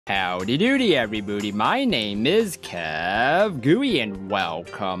Howdy doody everybody, my name is KevGuuey and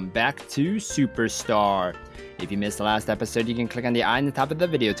welcome back to Superstar. If you missed the last episode, you can click on the eye on the top of the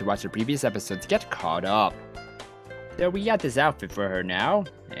video to watch the previous episode to get caught up. So we got this outfit for her now,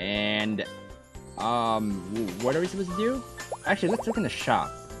 and what are we supposed to do? Actually, let's look in the shop.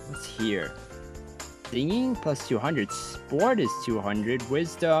 What's here? Singing plus 200, sport is 200,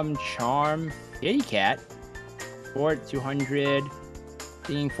 wisdom, charm, kitty cat, sport 200,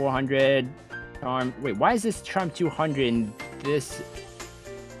 singing 400, charm. Wait, why is this charm 200 and this?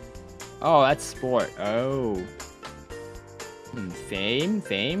 Oh, that's sport. Oh. Fame,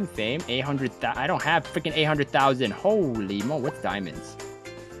 800,000. I don't have freaking 800,000. Holy mo, what's diamonds?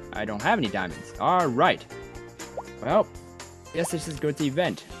 I don't have any diamonds. All right. Well, guess let's just go to the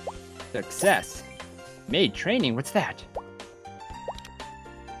event. Success. Maid training, what's that?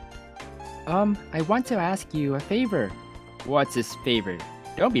 I want to ask you a favor. What's this favor?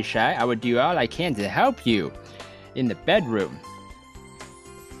 Don't be shy, I would do all I can to help you. In the bedroom.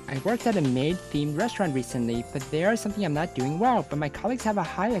 I worked at a maid-themed restaurant recently, but there is something I'm not doing well, but my colleagues have a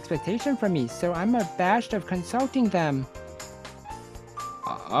high expectation from me, so I'm abashed of consulting them.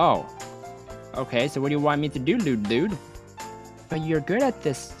 Oh. Okay, so what do you want me to do, LewdLewd? But you're good at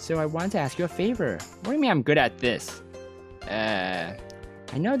this, so I want to ask you a favor. What do you mean I'm good at this? I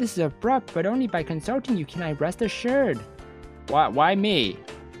know this is abrupt, but only by consulting you can I rest assured. Why me?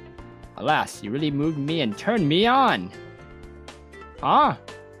 Alas, you really moved me and turned me on. Huh?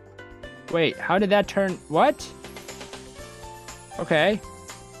 Wait, how did that turn? What? Okay.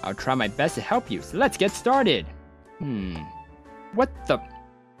 I'll try my best to help you, so let's get started. What the?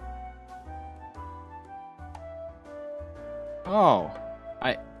 Oh,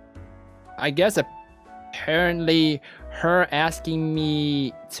 I guess apparently her asking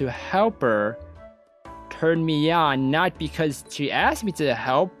me to help her turned me on, not because she asked me to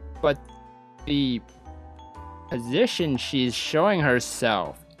help, but the position she's showing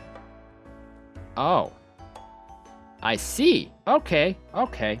herself. Oh, I see. Okay,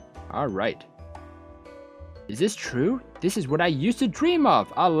 all right. Is this true? This is what I used to dream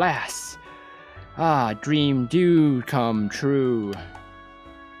of, alas. Dream do come true.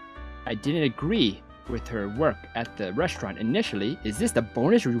 I didn't agree with her work at the restaurant initially. Is this the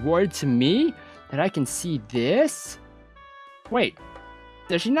bonus reward to me? That I can see this? Wait,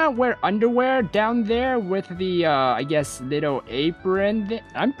 does she not wear underwear down there with the, I guess, little apron?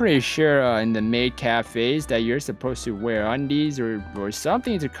 I'm pretty sure in the maid cafes that you're supposed to wear undies or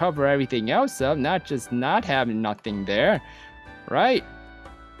something to cover everything else up, not just not having nothing there, right?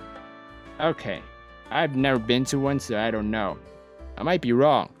 Okay, I've never been to one, so I don't know. I might be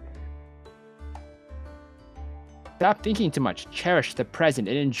wrong. Stop thinking too much, cherish the present,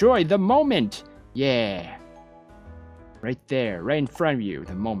 and enjoy the moment. Yeah. Right there, right in front of you,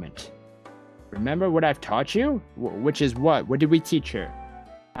 the moment. Remember what I've taught you? Which is what? What did we teach her?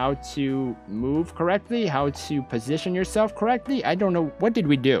 How to move correctly? How to position yourself correctly? I don't know. What did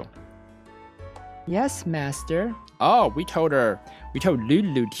we do? Yes, master. Oh, we told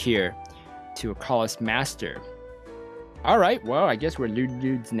LewdLewd here to call us master. Alright, well, I guess we're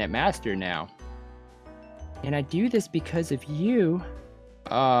LewdLewd's net master now. And I do this because of you.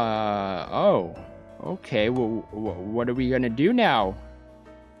 Oh. Okay, well, what are we gonna do now?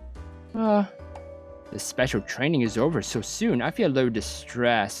 The special training is over so soon. I feel a little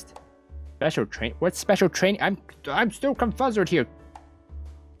distressed. Special train? What special training? I'm still confuzzled here.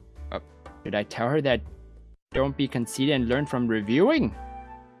 Did I tell her that don't be conceited and learn from reviewing?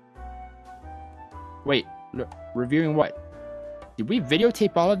 Wait, reviewing what? Did we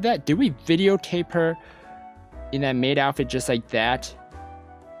videotape all of that? Did we videotape her in that maid outfit just like that?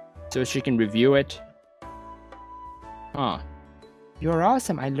 So she can review it? Huh. You're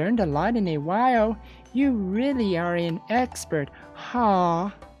awesome. I learned a lot in a while. You really are an expert.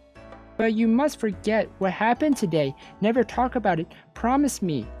 Huh. But you must forget what happened today. Never talk about it. Promise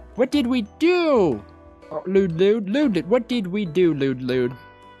me. What did we do? Oh, LewdLewd, what did we do, LewdLewd?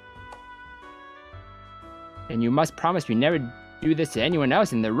 And you must promise me never do this to anyone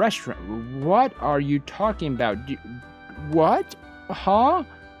else in the restaurant. What are you talking about? What? Huh?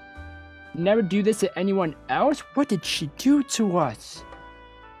 Never do this to anyone else? What did she do to us?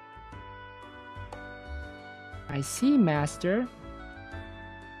 I see, master.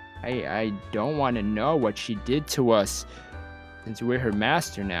 I don't want to know what she did to us, since we're her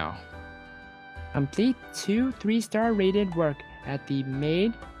master now. Complete 2 3-star rated work at the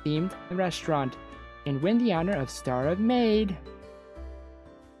maid-themed restaurant and win the honor of Star of Maid.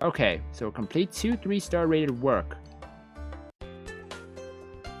 Okay, so complete 2 3-star rated work.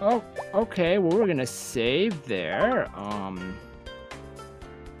 Oh, okay, well, we're gonna save there.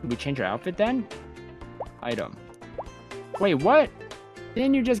 Can we change our outfit then? Item. Wait, what?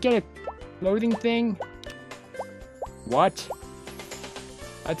 Didn't you just get a clothing thing? What?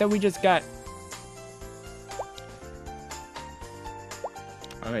 I thought we just got...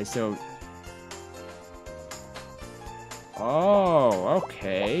 Okay, so... Oh,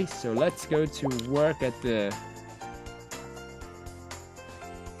 okay. So let's go to work at the...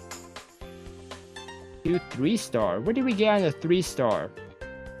 2 3-star. What did we get on the 3-star?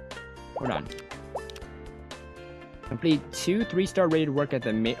 Hold on. Complete 2 3-star rated work at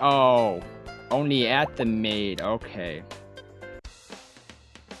the maid. Oh, only at the maid. Okay.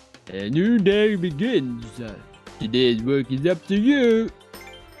 A new day begins. Today's work is up to you.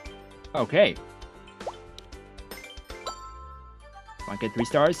 Okay. Want to get 3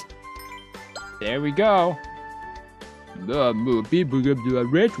 stars? There we go. More people come to our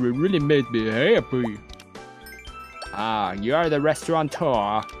restaurant really makes me happy. Ah, you are the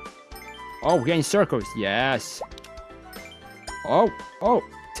restaurateur. Oh, we're getting circles. Yes. Oh,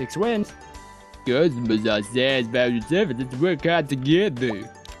 6 wins. Customers are sad about yourself. Let's work hard together.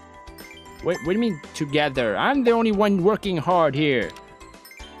 Wait, what do you mean together? I'm the only one working hard here.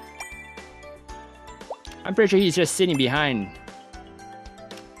 I'm pretty sure he's just sitting behind.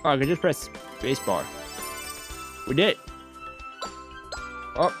 Oh, I can just press spacebar. We did.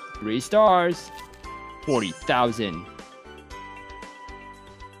 Oh, 3 stars. 40,000.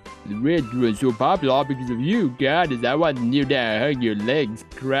 The restaurant's so popular because of you, God. I want to kneel down and hug your legs,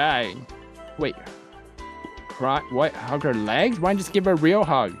 crying. Wait. Cry? What? Hug her legs? Why don't you just give her a real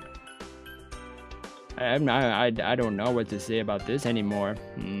hug? I don't know what to say about this anymore.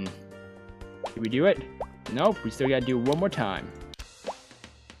 Did we do it? Nope, we still gotta do it one more time.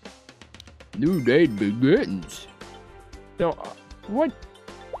 New day begins. So, what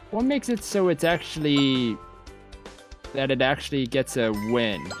makes it so it's actually... that it actually gets a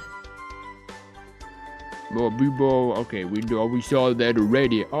win? Well, people... Okay, we saw that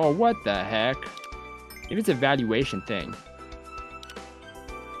already. Oh, what the heck? Maybe it's a valuation thing.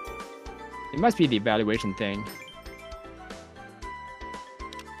 It must be the evaluation thing.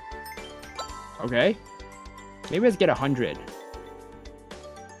 Okay. Maybe let's get 100.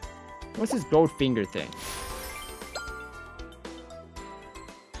 What's this gold finger thing?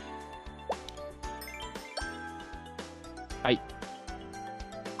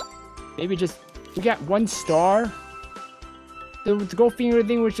 Maybe just... We got 1 star? The gold finger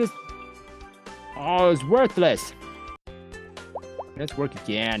thing was just... Oh, it was worthless. Let's work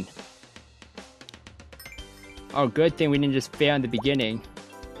again. Oh, good thing we didn't just fail in the beginning.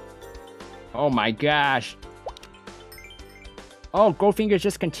 Oh my gosh. Oh, Goldfinger is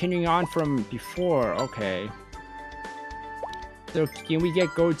just continuing on from before. Okay. So can we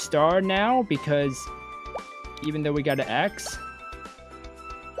get gold star now? Because even though we got an X?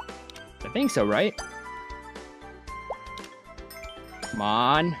 I think so, right? Come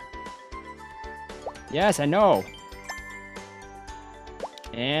on. Yes, I know.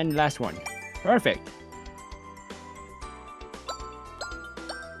 And last one. Perfect.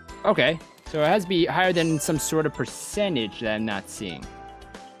 Okay, so it has to be higher than some sort of percentage that I'm not seeing.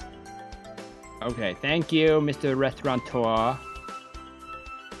 Okay, thank you, Mr. Restaurateur.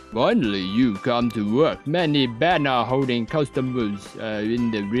 Finally, you come to work. Many banner holding customers in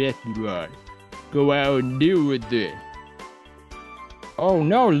the restaurant. Go out and deal with it. Oh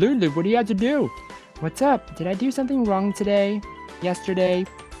no, LewdLewd, what do you have to do? What's up? Did I do something wrong today? Yesterday?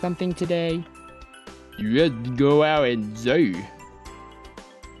 Something today? You have to go out and say.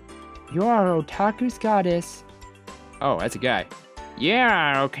 You're our otaku's goddess. Oh, that's a guy. You're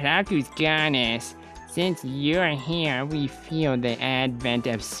our otaku's goddess. Since you're here, we feel the advent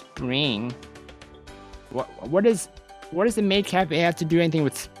of spring. What does the maid cafe have to do anything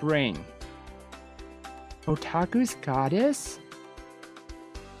with spring? Otaku's goddess?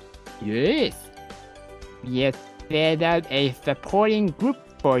 Yes. We have set up a supporting group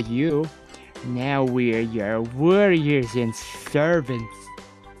for you. Now we're your warriors and servants.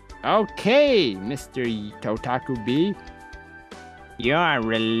 Okay, Mr. Otaku B. Your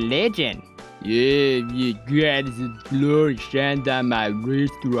religion. Yeah, God's glory shines on my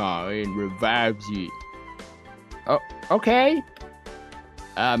restaurant and revives it. Oh, okay.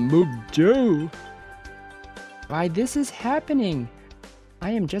 I moved too. Why this is happening?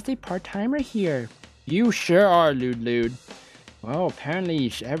 I am just a part-timer here. You sure are, LewdLewd. Well,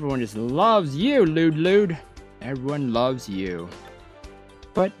 apparently everyone just loves you, LewdLewd. Everyone loves you.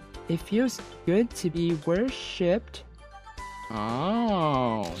 But it feels good to be worshipped.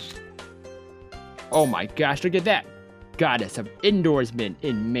 Oh. Oh my gosh, look at that. goddess of indoorsmen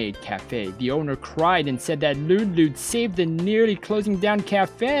in MAID Cafe. The owner cried and said that LewdLewd saved the nearly closing down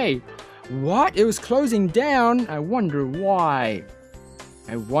cafe. What? It was closing down? I wonder why.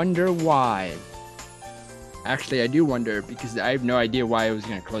 Actually, I do wonder because I have no idea why it was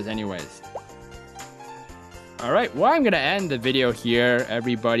gonna close anyways. Alright, well, I'm gonna end the video here,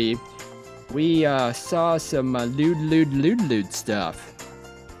 everybody. We saw some LewdLewd stuff.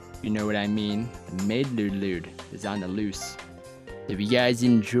 You know what I mean? The MAID LewdLewd is on the loose. If you guys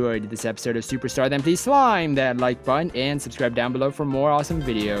enjoyed this episode of Superstar, then please slime that like button and subscribe down below for more awesome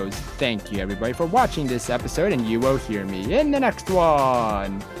videos. Thank you, everybody, for watching this episode, and you will hear me in the next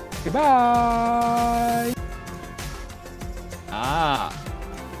one. Goodbye!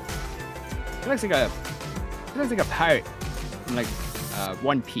 It looks like a pirate from, like,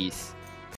 One Piece.